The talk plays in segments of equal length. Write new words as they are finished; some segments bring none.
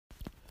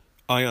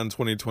Ion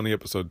 2020,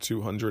 episode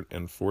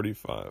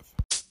 245.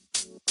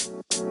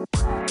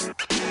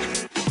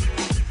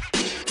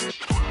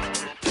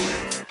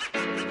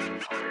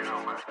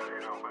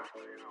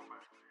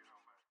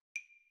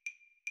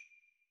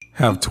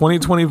 Have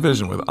 2020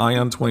 vision with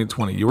Ion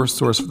 2020, your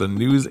source for the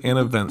news and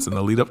events in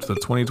the lead up to the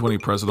 2020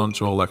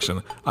 presidential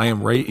election. I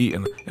am Ray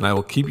Eaton, and I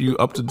will keep you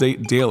up to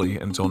date daily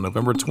until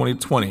November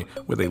 2020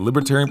 with a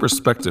libertarian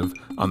perspective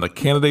on the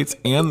candidates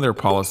and their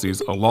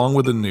policies along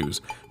with the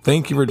news.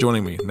 Thank you for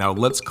joining me. Now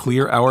let's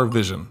clear our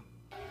vision.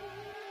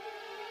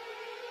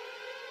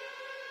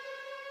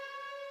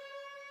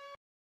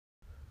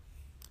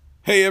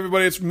 Hey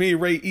everybody, it's me,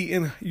 Ray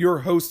Eaton, your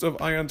host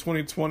of Ion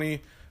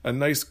 2020. A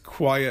nice,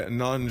 quiet,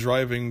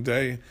 non-driving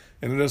day,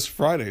 and it is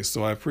Friday,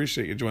 so I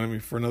appreciate you joining me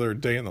for another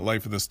day in the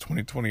life of this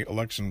 2020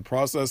 election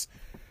process.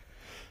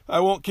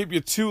 I won't keep you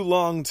too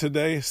long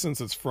today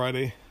since it's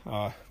Friday.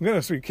 I'm going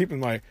to be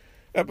keeping my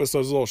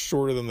episodes a little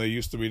shorter than they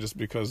used to be just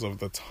because of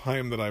the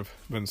time that I've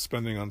been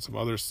spending on some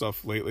other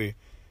stuff lately,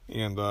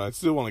 and I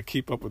still want to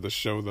keep up with the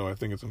show, though. I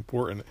think it's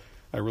important.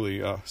 I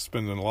really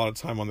spending a lot of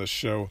time on this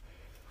show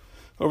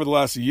over the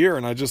last year,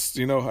 and I just,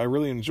 I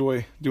really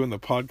enjoy doing the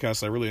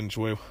podcast. I really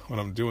enjoy what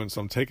I'm doing,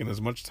 so I'm taking as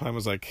much time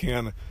as I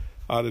can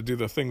to do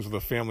the things with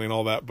the family and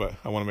all that, but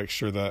I want to make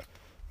sure that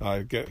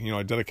I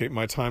dedicate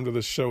my time to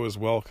this show as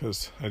well,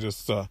 because I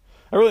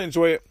really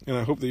enjoy it, and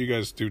I hope that you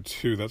guys do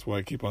too. That's why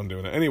I keep on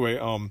doing it. Anyway,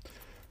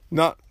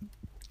 not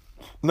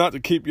to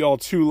keep y'all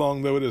too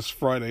long, though. It is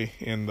Friday,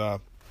 and I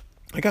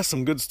got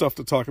some good stuff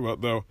to talk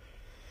about, though.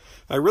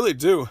 I really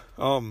do.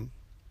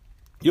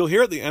 You'll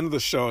hear at the end of the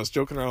show, I was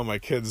joking around with my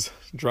kids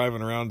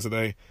driving around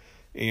today,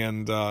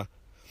 and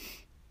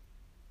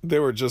they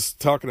were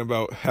just talking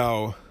about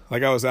how, I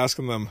was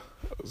asking them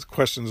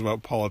questions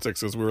about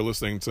politics as we were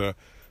listening to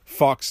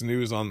Fox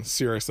News on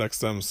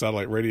SiriusXM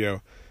satellite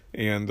radio,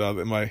 and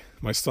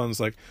my son's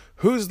like,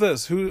 who's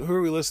this? Who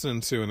are we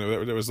listening to? And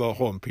there was the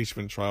whole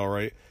impeachment trial,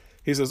 right?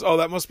 He says, oh,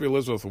 that must be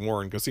Elizabeth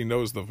Warren, because he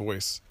knows the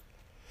voice.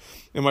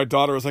 And my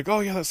daughter was like,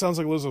 oh, yeah, that sounds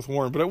like Elizabeth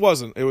Warren, but it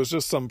wasn't. It was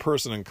just some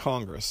person in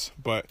Congress,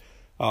 but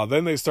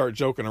then they start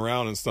joking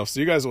around and stuff. So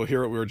you guys will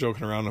hear what we were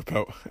joking around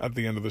about at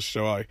the end of the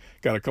show. I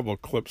got a couple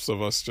of clips of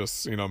us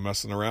just,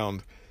 messing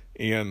around.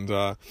 And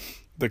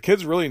the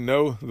kids really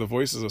know the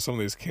voices of some of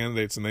these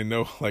candidates, and they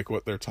know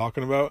what they're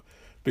talking about,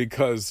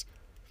 because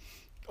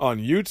on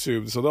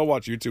YouTube, so they'll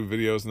watch YouTube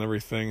videos and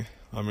everything.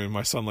 I mean,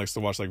 my son likes to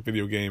watch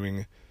video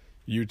gaming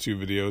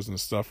YouTube videos and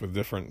stuff with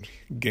different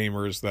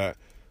gamers that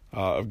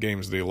of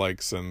games that he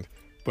likes, and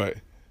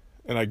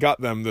I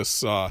got them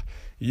this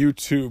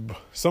YouTube,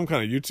 some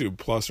kind of YouTube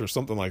Plus or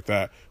something like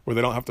that, where they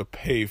don't have to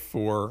pay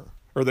for,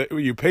 or that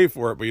you pay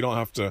for it, but you don't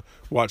have to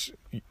watch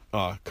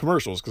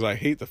commercials, because I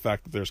hate the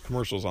fact that there's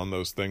commercials on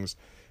those things,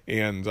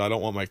 and I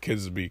don't want my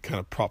kids to be kind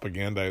of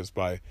propagandized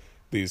by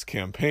these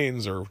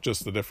campaigns or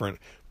just the different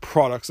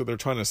products that they're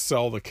trying to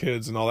sell the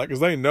kids and all that, because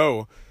they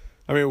know,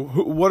 I mean,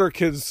 what are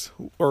kids,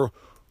 or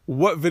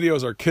what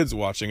videos are kids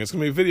watching? It's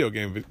going to be video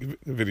game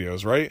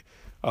videos, right?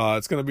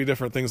 It's going to be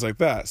different things like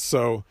that,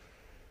 so.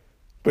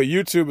 But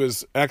YouTube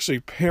is actually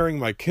pairing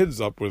my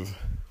kids up with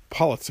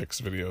politics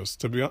videos,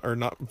 or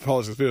not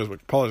politics videos,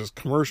 but politics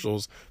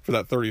commercials for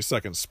that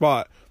 30-second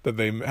spot that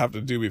they have to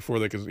do before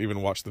they can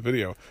even watch the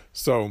video.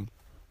 So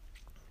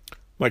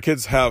my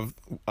kids have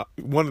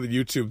one of the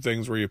YouTube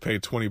things where you pay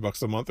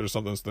 $20 a month or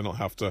something, so they don't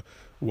have to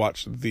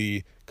watch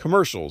the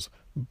commercials.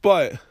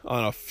 But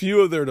on a few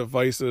of their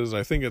devices,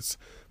 I think it's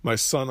my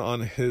son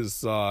on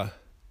his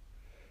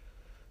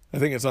I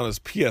think it's on his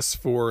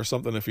PS4 or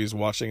something. If he's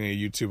watching any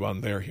YouTube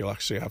on there, he'll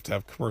actually have to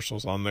have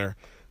commercials on there,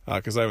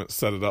 because I haven't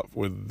set it up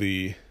with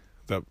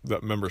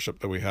that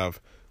membership that we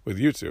have with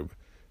YouTube.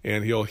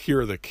 And he'll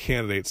hear the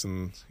candidates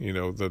and,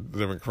 the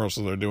different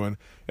commercials they're doing.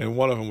 And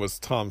one of them was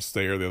Tom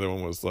Steyer. The other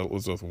one was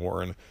Elizabeth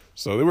Warren.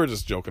 So they were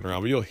just joking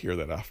around, but you'll hear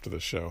that after the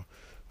show.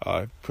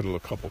 I put a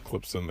couple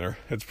clips in there.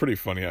 It's pretty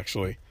funny,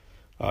 actually.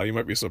 You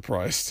might be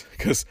surprised,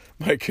 because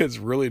my kids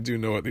really do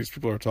know what these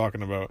people are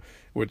talking about,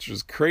 which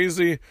is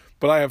crazy,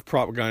 but I have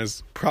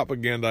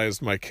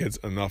propagandized my kids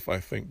enough, I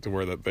think, to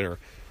where that they're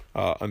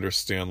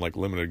understand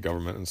limited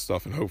government and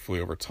stuff, and hopefully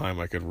over time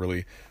I could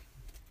really,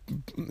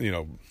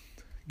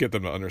 get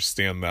them to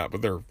understand that.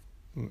 But they're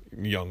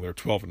young; they're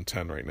 12 and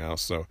 10 right now,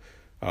 so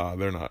they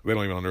don't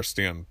even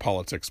understand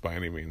politics by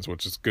any means,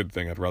 which is a good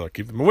thing. I'd rather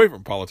keep them away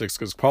from politics,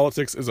 because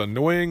politics is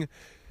annoying,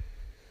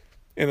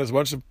 and there's a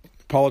bunch of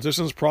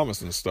politicians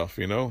promising stuff,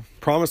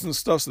 promising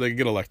stuff so they can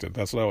get elected.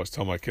 That's what I always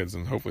tell my kids,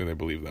 and hopefully they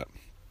believe that.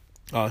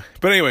 But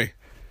anyway,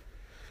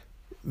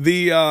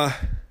 the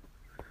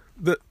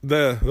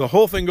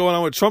whole thing going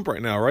on with Trump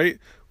right now, right?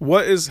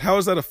 How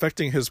is that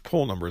affecting his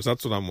poll numbers?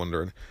 That's what I'm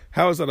wondering.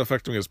 How is that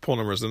affecting his poll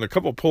numbers? And a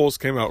couple polls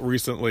came out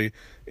recently,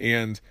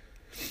 and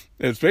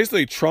it's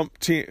basically Trump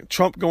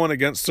going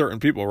against certain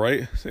people,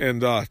 right?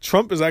 And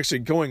Trump is actually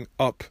going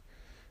up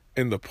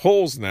in the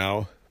polls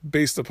now,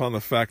 based upon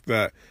the fact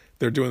that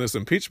they're doing this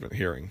impeachment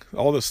hearing,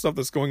 all this stuff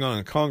that's going on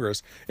in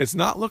Congress. It's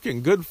not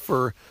looking good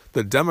for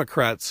the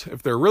Democrats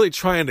if they're really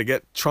trying to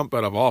get Trump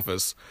out of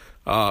office.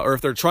 or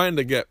if they're trying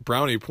to get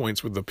brownie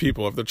points with the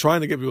people, if they're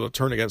trying to get people to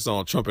turn against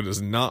Donald Trump, it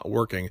is not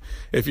working.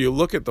 If you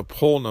look at the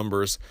poll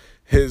numbers,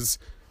 his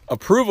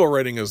approval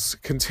rating is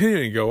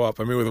continuing to go up.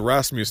 I mean, with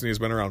Rasmussen, he's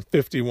been around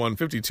 51,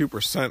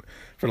 52%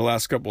 for the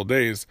last couple of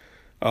days.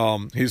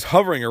 He's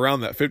hovering around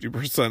that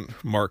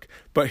 50% mark,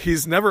 but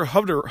he's never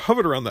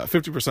hovered around that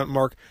 50%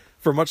 mark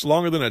for much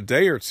longer than a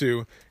day or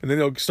two, and then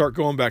he'll start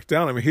going back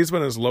down. I mean, he's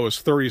been as low as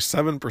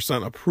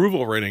 37%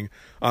 approval rating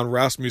on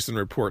Rasmussen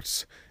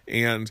reports,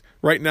 and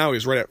right now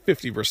he's right at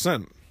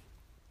 50%.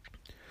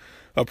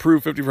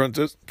 Approve,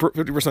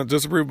 50%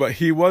 disapprove, but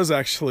he was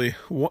actually,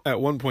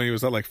 at one point, he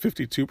was at like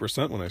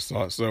 52% when I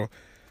saw it. So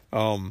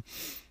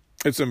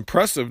it's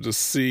impressive to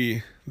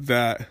see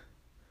that.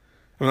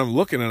 When I'm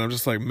looking at it, I'm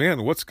just like,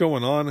 man, what's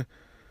going on?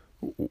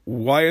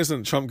 Why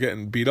isn't Trump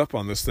getting beat up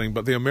on this thing?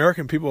 But the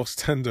American people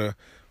tend to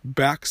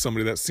back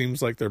somebody that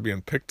seems like they're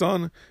being picked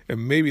on,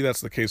 and maybe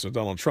that's the case with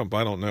Donald Trump.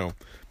 I don't know.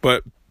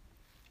 But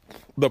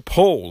the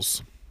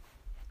polls,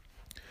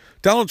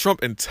 Donald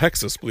Trump in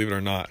Texas, believe it or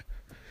not,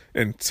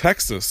 in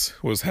Texas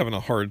was having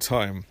a hard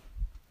time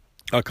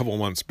a couple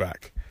months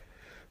back,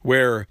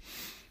 where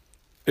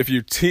if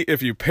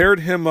you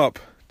paired him up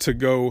to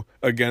go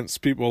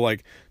against people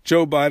like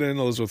Joe Biden,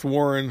 Elizabeth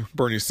Warren,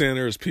 Bernie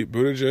Sanders, Pete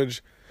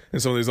Buttigieg,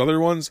 and some of these other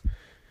ones,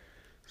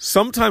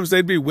 sometimes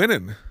they'd be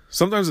winning.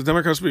 Sometimes the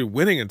Democrats would be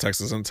winning in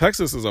Texas, and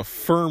Texas is a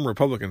firm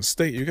Republican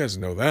state. You guys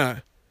know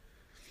that.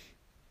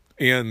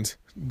 And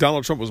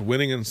Donald Trump was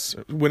winning in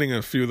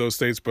a few of those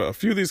states, but a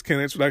few of these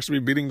candidates would actually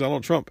be beating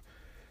Donald Trump.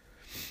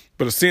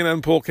 But a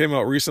CNN poll came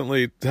out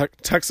recently,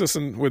 Texas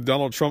with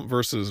Donald Trump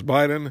versus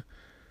Biden,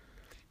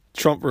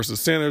 Trump versus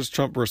Sanders,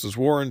 Trump versus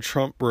Warren,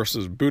 Trump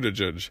versus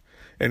Buttigieg.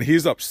 And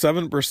he's up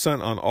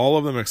 7% on all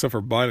of them except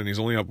for Biden. He's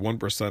only up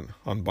 1%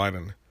 on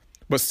Biden.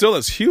 But still,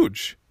 it's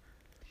huge.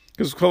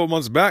 Because a couple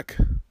months back,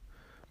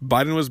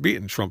 Biden was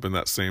beating Trump in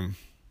that same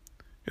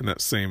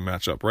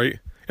matchup, right?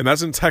 And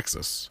that's in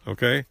Texas,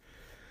 okay?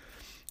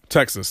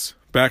 Texas.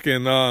 Back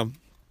in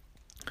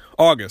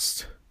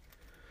August,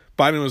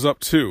 Biden was up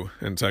 2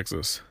 in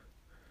Texas.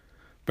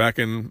 Back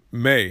in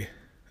May,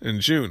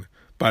 in June,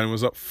 Biden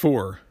was up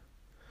 4.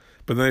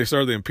 But then they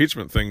started the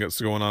impeachment thing that's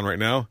going on right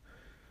now.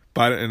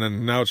 Biden, and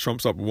then now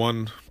Trump's up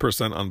 1%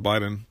 on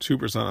Biden,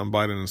 2% on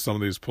Biden in some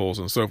of these polls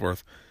and so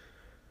forth.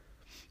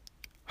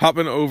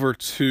 Hopping over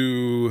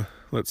to,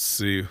 let's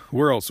see,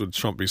 where else would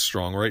Trump be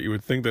strong, right? You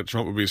would think that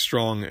Trump would be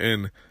strong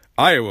in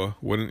Iowa,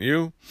 wouldn't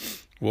you?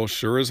 Well,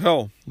 sure as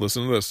hell.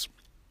 Listen to this.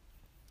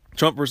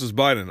 Trump versus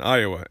Biden,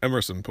 Iowa,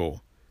 Emerson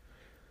poll.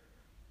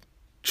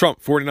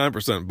 Trump,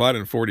 49%,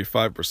 Biden,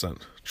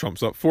 45%.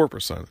 Trump's up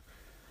 4%.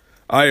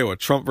 Iowa,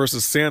 Trump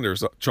versus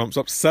Sanders, Trump's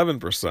up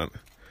 7%.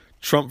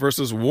 Trump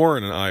versus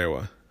Warren in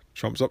Iowa,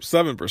 Trump's up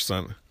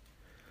 7%.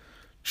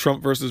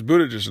 Trump versus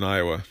Buttigieg in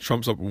Iowa,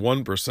 Trump's up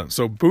 1%.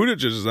 So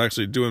Buttigieg is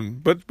actually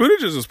but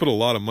Buttigieg has put a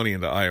lot of money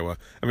into Iowa.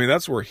 I mean,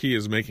 that's where he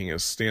is making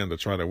his stand to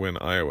try to win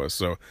Iowa.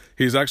 So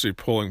he's actually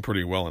pulling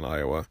pretty well in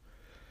Iowa.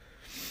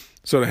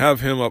 So to have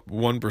him up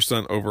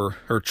 1% over,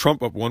 or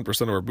Trump up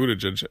 1% over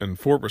Buttigieg and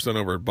 4%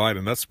 over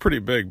Biden, that's pretty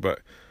big, but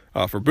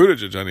for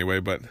Buttigieg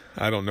anyway, but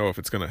I don't know if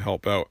it's going to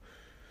help out.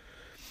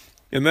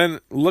 And then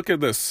look at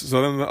this.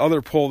 So then the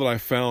other poll that I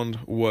found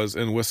was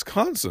in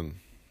Wisconsin.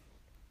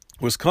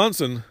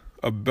 Wisconsin,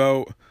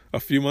 about a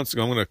few months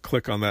ago, I'm going to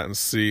click on that and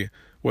see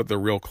what the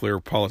Real Clear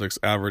Politics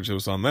average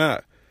was on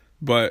that.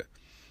 But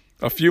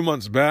a few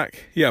months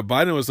back, yeah,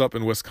 Biden was up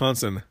in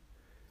Wisconsin.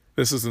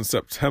 This is in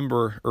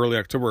September, early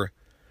October.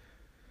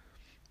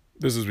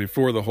 This is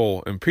before the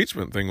whole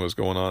impeachment thing was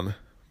going on.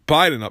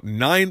 Biden up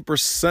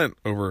 9%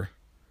 over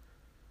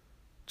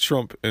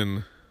Trump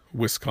in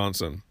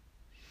Wisconsin.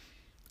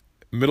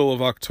 Middle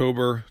of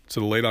October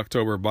to late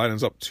October,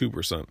 Biden's up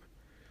 2%.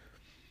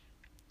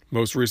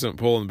 Most recent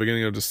poll in the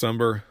beginning of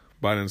December,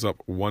 Biden's up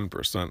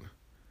 1%.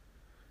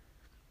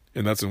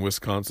 And that's in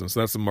Wisconsin. So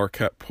that's the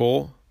Marquette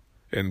poll.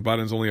 And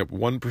Biden's only up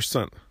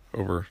 1%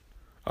 over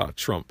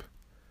Trump.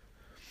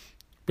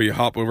 But you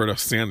hop over to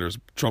Sanders,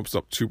 Trump's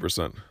up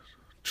 2%.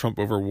 Trump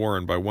over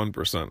Warren by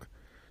 1%.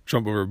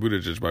 Trump over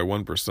Buttigieg by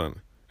 1%.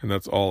 And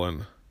that's all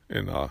in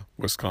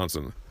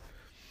Wisconsin.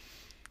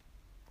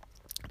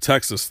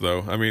 Texas,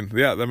 though,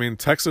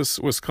 Texas,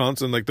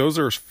 Wisconsin, like those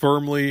are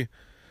firmly,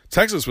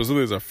 Texas was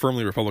a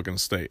firmly Republican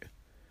state.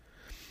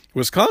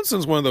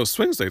 Wisconsin's one of those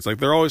swing states. Like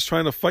they're always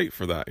trying to fight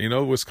for that. You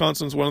know,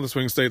 Wisconsin's one of the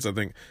swing states. I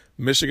think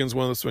Michigan's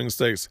one of the swing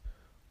states.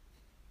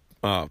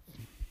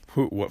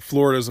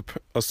 Florida's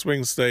a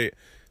swing state.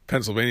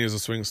 Pennsylvania's a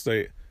swing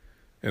state.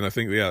 And I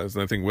think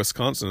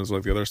Wisconsin is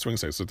like the other swing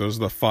states. So those are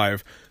the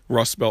 5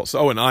 Rust Belts.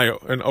 Oh, and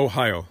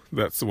Ohio.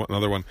 That's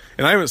another one.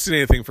 And I haven't seen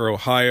anything for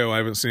Ohio. I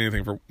haven't seen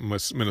anything for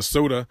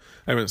Minnesota.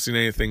 I haven't seen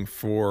anything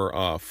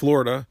for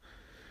Florida.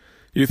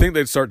 You think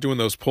they'd start doing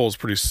those polls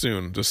pretty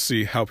soon to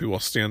see how people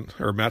stand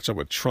or match up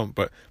with Trump.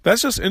 But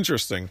that's just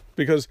interesting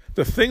because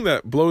the thing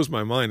that blows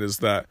my mind is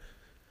that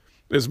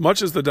as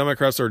much as the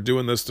Democrats are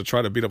doing this to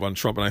try to beat up on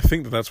Trump, and I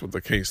think that that's what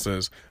the case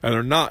is, and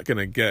they're not going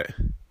to get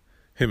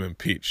him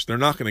impeached. They're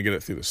not going to get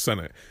it through the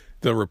Senate.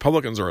 The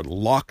Republicans are at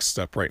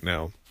lockstep right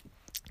now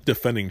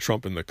defending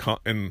Trump in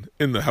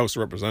the House of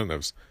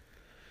Representatives.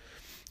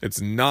 It's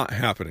not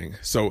happening.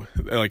 So,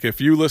 like, if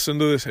you listen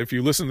to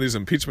these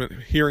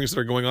impeachment hearings that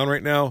are going on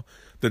right now,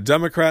 the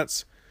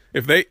Democrats,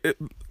 if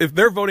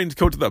they're voting to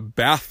go to the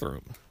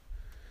bathroom,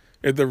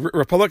 if the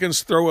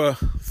Republicans throw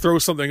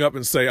something up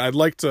and say, I'd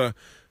like to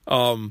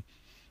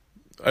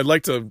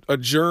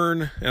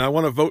adjourn, and I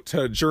want to vote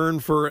to adjourn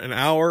for an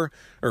hour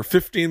or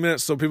 15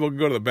 minutes so people can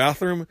go to the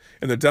bathroom,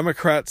 and the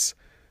Democrats,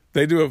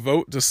 they do a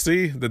vote to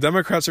see, the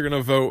Democrats are going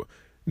to vote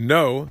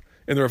no,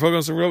 and the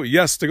Republicans will vote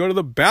yes to go to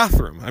the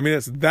bathroom. I mean,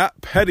 it's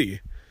that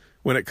petty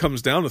when it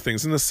comes down to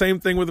things. And the same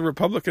thing with the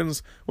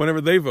Republicans whenever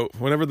they vote.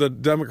 Whenever the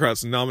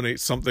Democrats nominate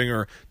something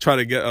or try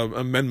to get an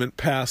amendment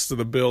passed to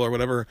the bill or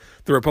whatever,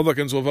 the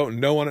Republicans will vote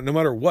no on it no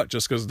matter what,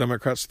 just because the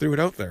Democrats threw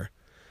it out there.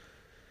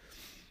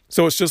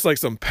 So it's just like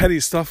some petty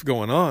stuff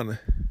going on.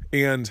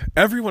 And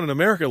everyone in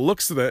America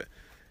looks at it,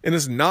 and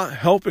it's not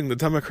helping the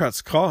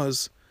Democrats'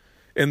 cause.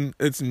 And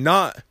it's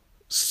not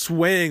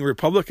swaying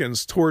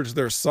Republicans towards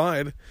their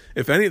side.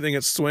 If anything,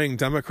 it's swaying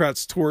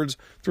Democrats towards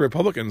the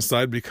Republican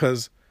side,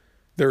 because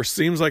there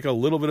seems like a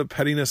little bit of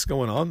pettiness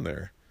going on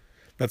there.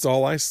 That's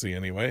all I see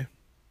anyway.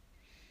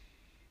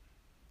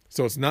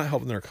 So it's not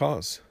helping their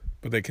cause,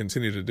 but they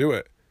continue to do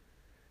it.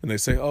 And they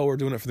say, oh, we're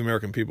doing it for the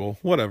American people.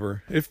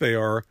 Whatever. If they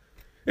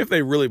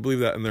really believe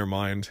that in their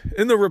mind.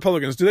 And the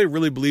Republicans, do they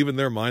really believe in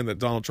their mind that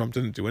Donald Trump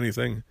didn't do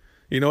anything?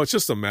 You know, it's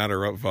just a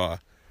matter of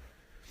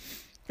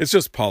it's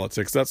just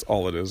politics. That's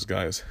all it is,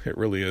 guys. It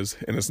really is.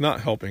 And it's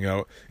not helping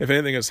out. If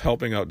anything, it's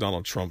helping out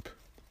Donald Trump.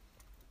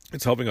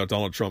 It's helping out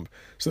Donald Trump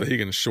so that he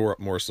can shore up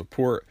more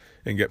support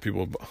and get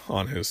people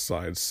on his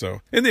side.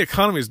 So, and the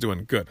economy is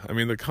doing good. I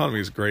mean, the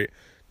economy is great.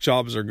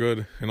 Jobs are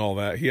good and all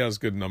that. He has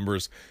good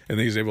numbers, and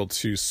he's able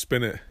to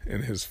spin it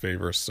in his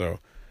favor. So,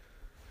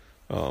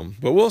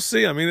 but we'll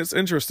see. I mean, it's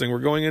interesting. We're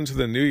going into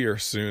the new year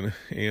soon,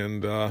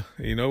 and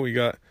we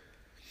got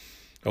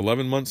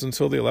 11 months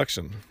until the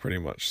election, pretty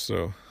much.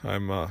 So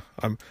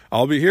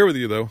I'll be here with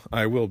you, though.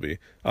 I will be.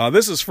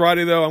 This is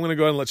Friday, though. I'm going to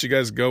go ahead and let you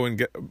guys go and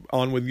get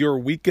on with your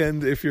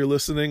weekend if you're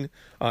listening.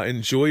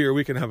 Enjoy your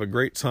weekend. Have a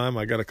great time.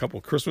 I got a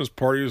couple Christmas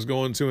parties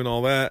going to and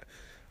all that.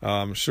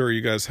 I'm sure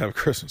you guys have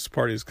Christmas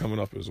parties coming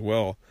up as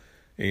well.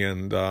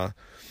 And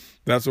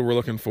that's what we're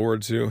looking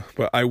forward to.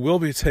 But I will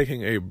be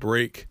taking a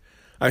break,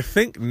 I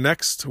think,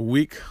 next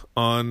week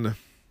on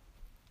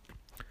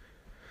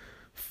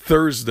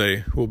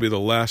Thursday will be the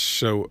last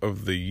show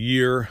of the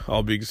year.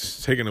 I'll be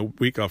taking a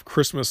week off,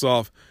 Christmas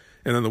off,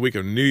 and then the week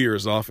of New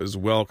Year's off as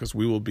well, because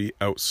we will be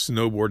out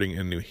snowboarding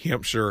in New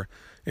Hampshire,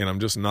 and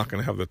I'm just not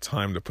going to have the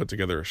time to put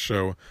together a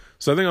show.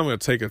 So I think I'm going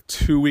to take a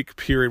 2-week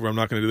period where I'm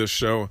not going to do this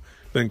show,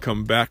 then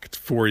come back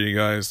for you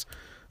guys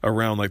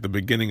around like the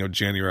beginning of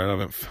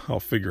January.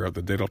 I'll figure out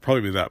the date. It'll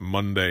probably be that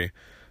Monday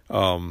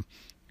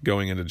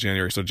going into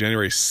January. So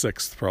January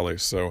 6th probably.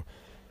 So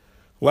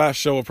last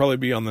show will probably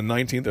be on the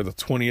 19th or the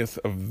 20th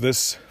of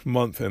this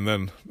month, and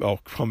then I'll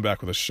come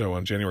back with a show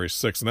on January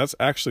 6th. And that's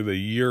actually the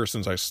year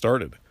since I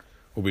started,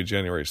 will be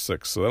January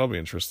 6th. So that'll be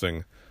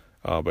interesting.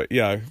 But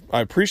yeah,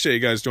 I appreciate you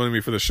guys joining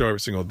me for the show every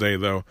single day,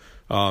 though.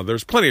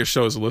 There's plenty of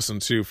shows to listen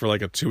to for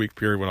like a 2-week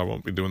period when I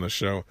won't be doing the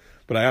show.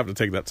 But I have to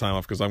take that time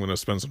off because I'm going to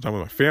spend some time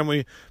with my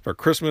family for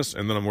Christmas,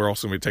 and then we're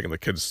also going to be taking the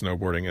kids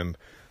snowboarding, and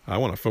I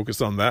want to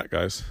focus on that,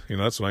 guys. You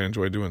know, that's what I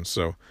enjoy doing.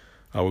 So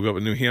we'll go up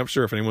in New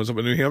Hampshire. If anyone's up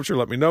in New Hampshire,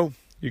 let me know.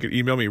 You can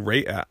email me,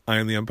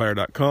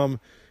 ray@eyeontheempire.com.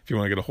 If you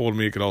want to get a hold of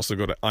me, you could also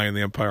go to Eye on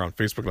the Empire on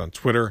Facebook and on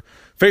Twitter.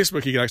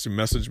 Facebook, you can actually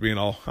message me, and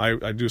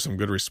I do some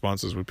good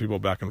responses with people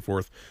back and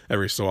forth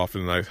every so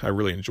often, and I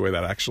really enjoy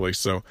that, actually.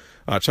 So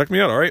check me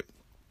out, all right?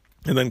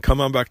 And then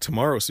come on back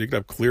tomorrow so you can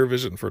have clear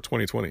vision for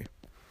 2020.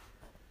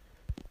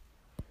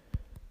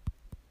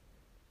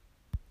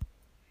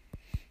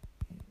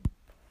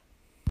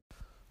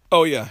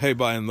 Oh, yeah. Hey,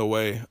 by the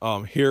way,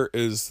 here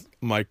is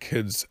my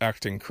kids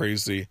acting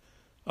crazy,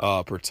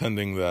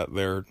 pretending that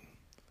they're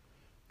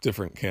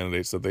different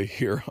candidates that they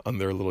hear on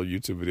their little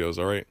YouTube videos,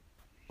 all right?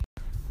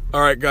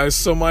 All right, guys,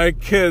 so my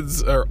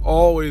kids are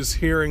always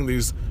hearing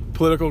these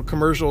political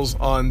commercials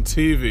on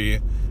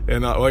TV,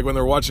 and like when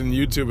they're watching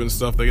YouTube and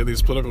stuff, they get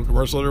these political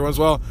commercials every once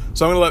in a while.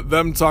 So I'm going to let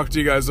them talk to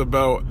you guys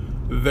about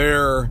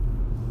their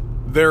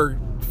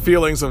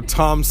feelings of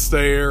Tom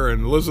Steyer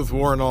and Elizabeth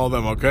Warren and all of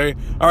them, okay?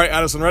 All right,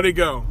 Addison, ready,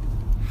 go.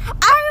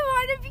 I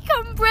want to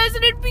become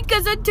president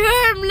because of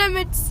term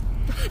limits.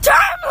 Term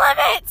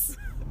limits!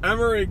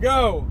 Emery,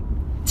 go.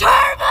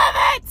 Term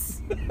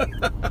limits!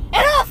 And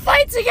I'll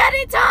fight to get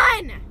it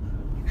done!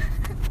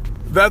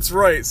 That's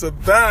right. So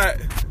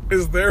that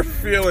is their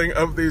feeling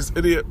of these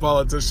idiot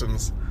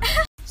politicians.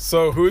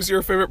 So who's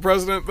your favorite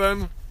president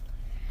then?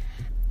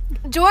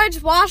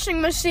 George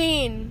Washing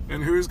Machine.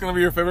 And who's going to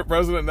be your favorite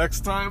president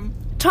next time?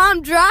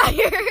 Tom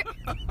Dryer.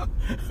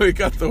 We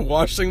got the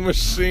washing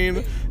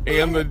machine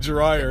and the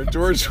dryer.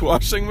 George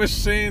Washing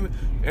Machine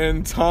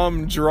and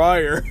Tom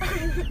Dryer.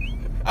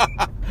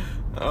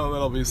 Oh,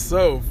 that'll be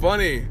so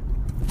funny,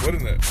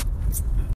 wouldn't it?